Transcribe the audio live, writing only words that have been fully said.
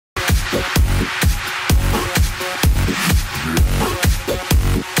Hey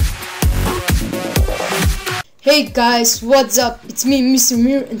guys, what's up? It's me,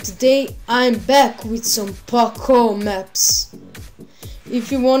 MrErzus, and today I'm back with some parkour maps.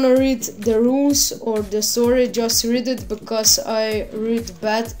 If you wanna read the rules or the story, just read it, because I read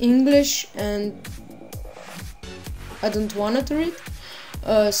bad English and I don't wanna to read.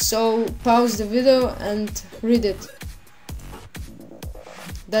 So pause the video and read it.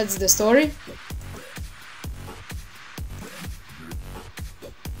 That's the story.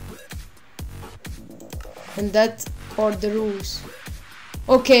 And that are the rules.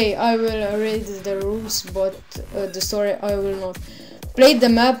 Okay, I will read the rules, but the story I will not. Play the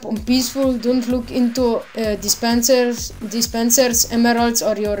map on peaceful. Don't look into dispensers, emeralds,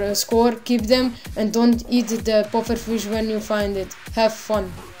 or your score. Keep them, and don't eat the pufferfish when you find it. Have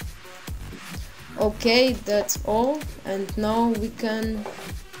fun. Okay, that's all. And now we can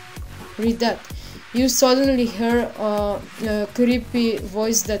read that. You suddenly hear a creepy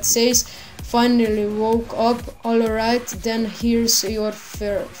voice that says, "Finally woke up, alright, then here's your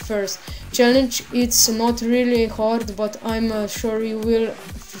first challenge. It's not really hard, but I'm sure you will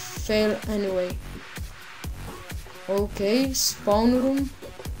fail anyway." Okay, spawn room.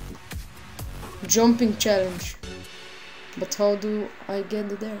 Jumping challenge. But how do I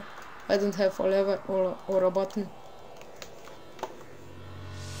get there? I don't have a lever or a button.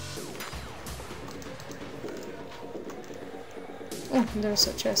 Oh, there's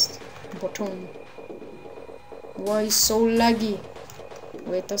a chest. Button. Why so laggy?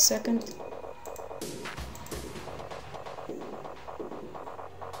 Wait a second.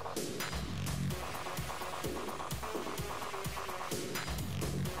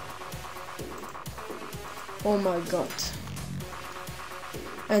 Oh my god.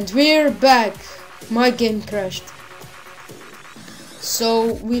 And we're back. My game crashed.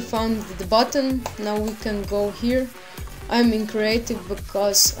 So we found the button. Now we can go here. I'm in creative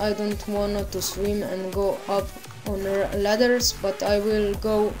because I don't want to swim and go up on ladders, but I will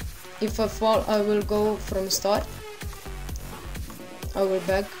go, if I fall, I will go from start. I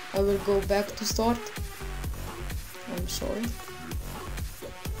will go back to start. I'm sorry.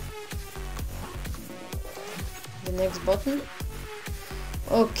 The next button.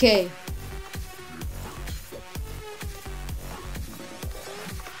 Okay.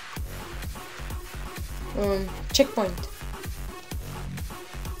 Checkpoint.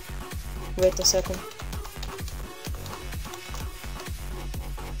 Wait a second.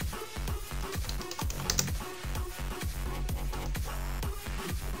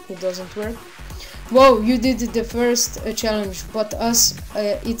 It doesn't work. Whoa, you did the first challenge, but as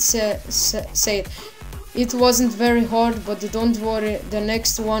it said, it wasn't very hard, but don't worry, the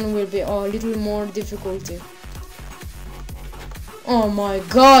next one will be a little more difficulty. Oh my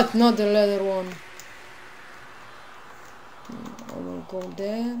god, not the leather one. I will go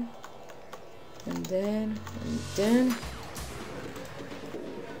there. And then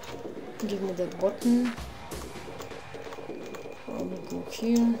give me that button. I will go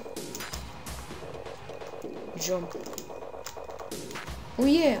here. Jump. Oh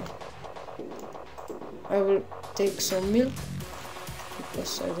yeah. I will take some milk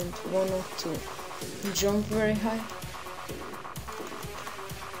because I don't want to jump very high.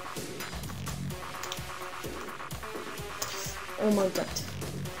 Oh my god.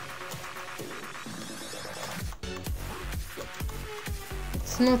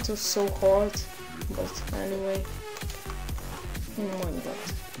 It's not so hard, but anyway. Oh my god.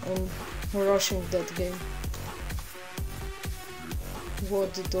 I'm rushing that game.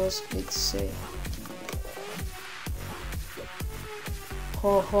 What does it say?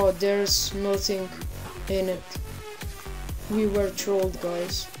 Haha, there's nothing in it. We were trolled,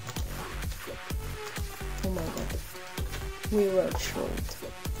 guys. Oh my god. We were trolled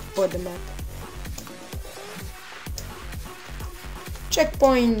by the map.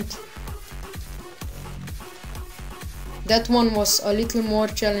 Checkpoint! That one was a little more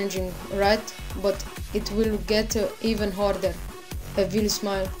challenging, right? But it will get even harder. I will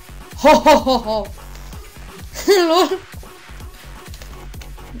smile. Ho ho ho ho! Lol!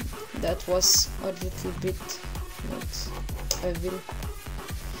 That was a little bit not evil.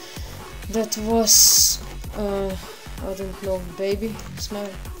 That was I don't know, baby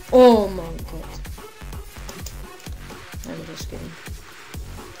smile. Oh my god. I'm just kidding.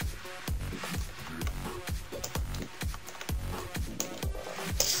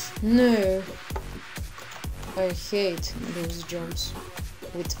 No. I hate those jumps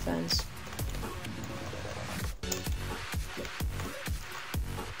with fans.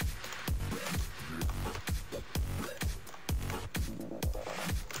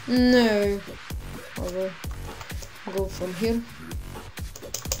 No, I will go from here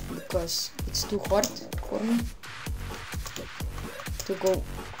because it's too hard for me to go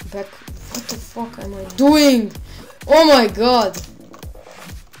back. What the fuck am I doing? Oh my god!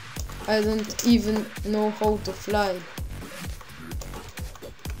 I don't even know how to fly.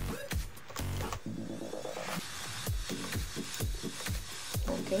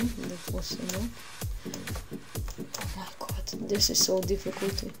 Okay, that was enough. Oh my god, this is so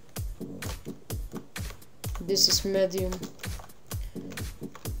difficult. This is medium.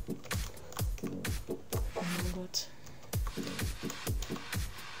 Oh my god.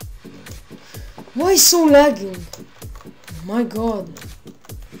 Why so lagging? Oh my god.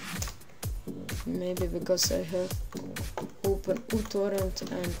 Maybe because I have open uTorrent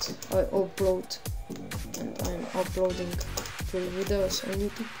and I upload and I'm uploading 3 videos on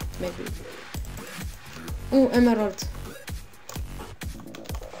YouTube. Maybe. Oh, emerald.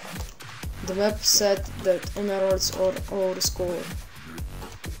 The map said that emeralds are our score.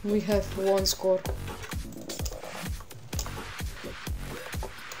 We have 1 score.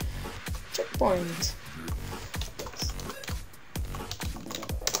 Checkpoint.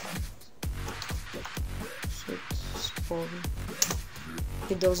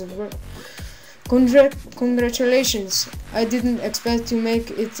 It doesn't work. Congratulations. I didn't expect to make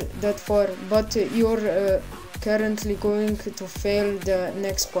it that far, but you're currently going to fail the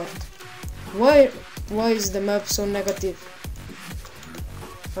next part. Why is the map so negative?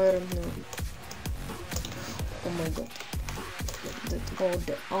 I don't know. Oh my god. Oh,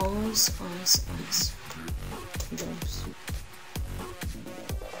 the eyes. Jumps.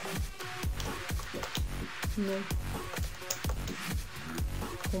 No.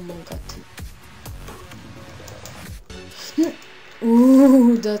 Oh my god.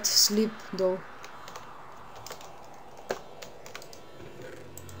 Ooh, that sleep though.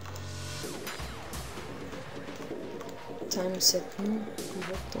 Time set.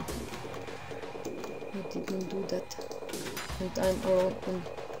 What the? I didn't do that. And I'm alone on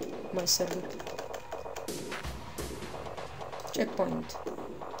my server. Checkpoint.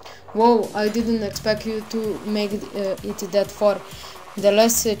 Whoa, I didn't expect you to make it that far. The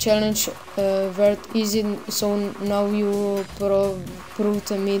last challenge were easy, so now you proved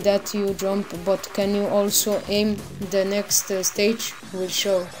to me that you jump, but can you also aim? The next stage will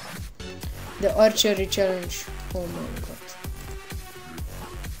show. The archery challenge. Oh my god.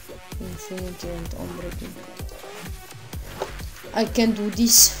 Infinity and unbreaking. I can do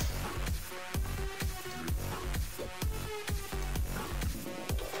this.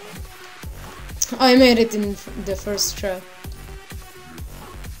 I made it in the first try.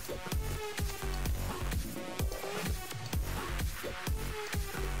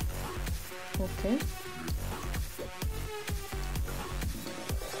 Okay.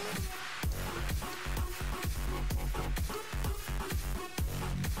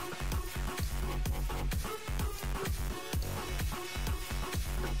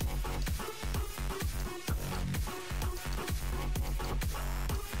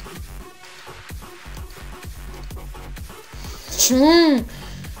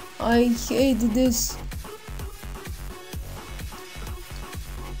 I hate this.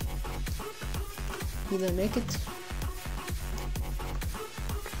 Did I make it?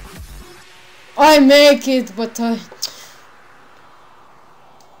 I make it, but I...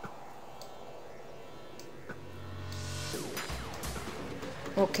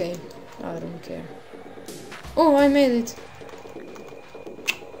 Okay, I don't care. Oh, I made it.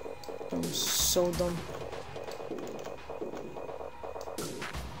 I'm so dumb.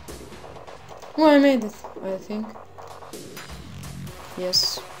 Oh, I made it, I think.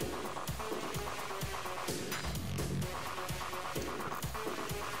 Yes.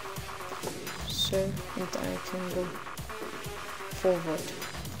 So, and I can go forward.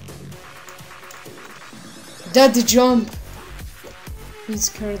 That jump! It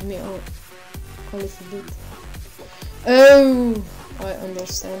scared me out a little bit. Oh! I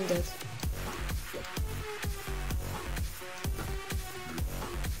understand that.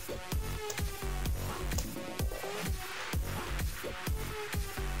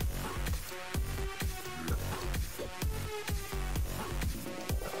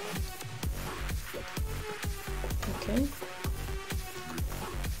 Okay.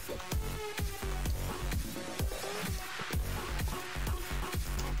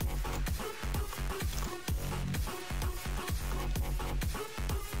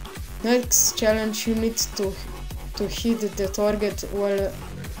 Next challenge, you need to hit the target while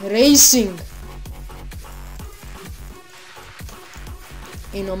racing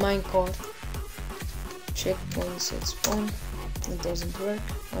in a minecart. Checkpoints at spawn. It doesn't work.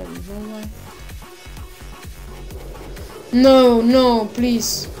 I don't know why. No, no,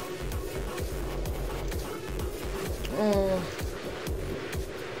 please. Oh.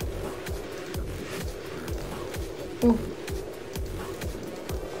 Oh.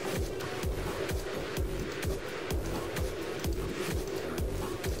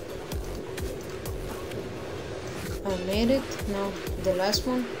 I made it. Now the last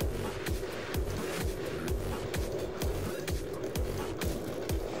one.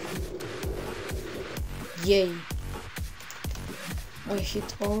 Yay. I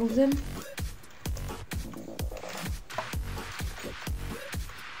hit all of them.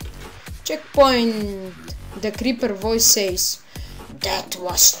 Checkpoint! The creeper voice says, "That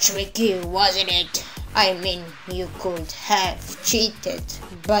was tricky, wasn't it? I mean, you could have cheated,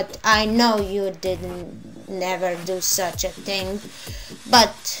 but I know you didn't never do such a thing.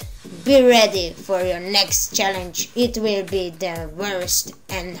 But be ready for your next challenge. It will be the worst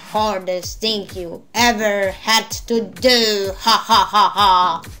and hardest thing you ever had to do. Ha ha ha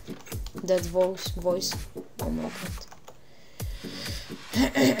ha." That voice. Oh my god.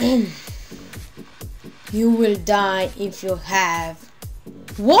 You will die if you have.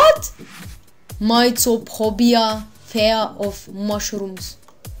 What? Mytsophobia, fear of mushrooms.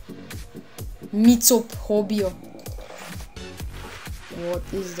 Mytsophobia. What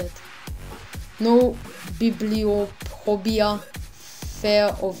is that? No bibliophobia,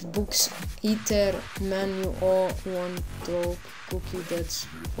 fear of books, eater, man, you all want to cookie, that's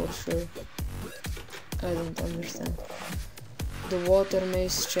for sure. I don't understand. The water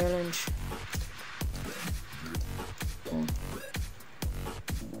maze challenge. Oh.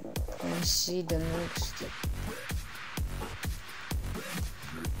 I see the next.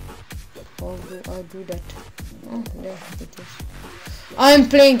 How do I do that? Oh, there it is. I'm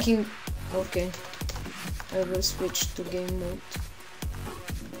playing. Okay. I will switch to game mode.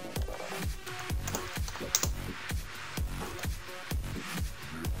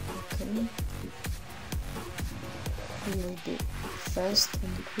 Okay. It will be fast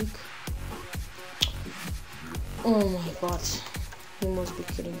and quick. Oh my god. You must be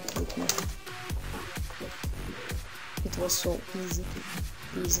kidding with me. It was so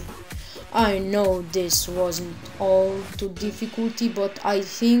easy. I know this wasn't all too difficulty, but I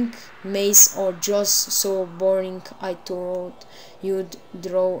think mazes are just so boring. I thought you'd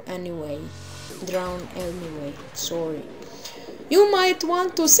drown anyway. Sorry. You might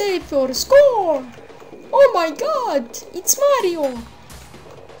want to save your score. Oh my god, it's Mario.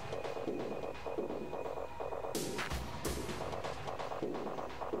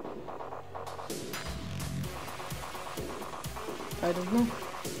 I don't know.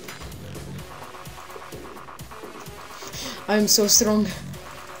 I'm so strong.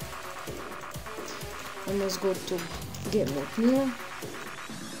 I must go to game mode new.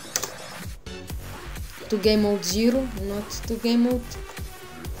 To game mode 0, not to game mode.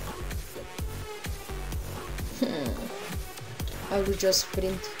 I will just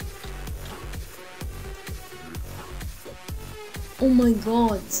sprint. Oh my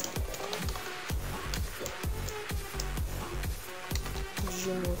god. G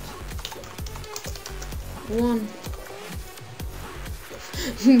mode 1.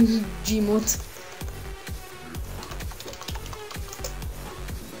 G mode.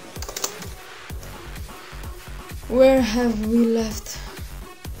 Where have we left?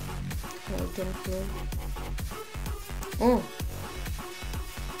 I don't know. Oh,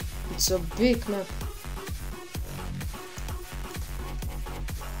 it's a big map.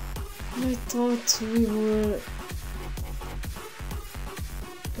 I thought we were.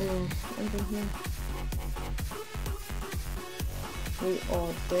 I don't know. We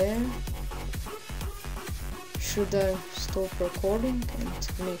are there. Should I stop recording and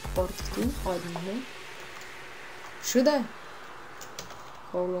make part 2? I don't know. Should I?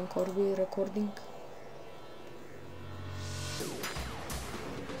 How long are we recording?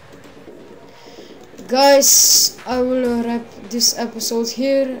 Guys, I will wrap this episode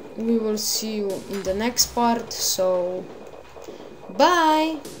here. We will see you in the next part. So,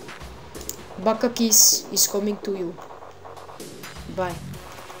 bye. Baka Kiss is coming to you. Bye.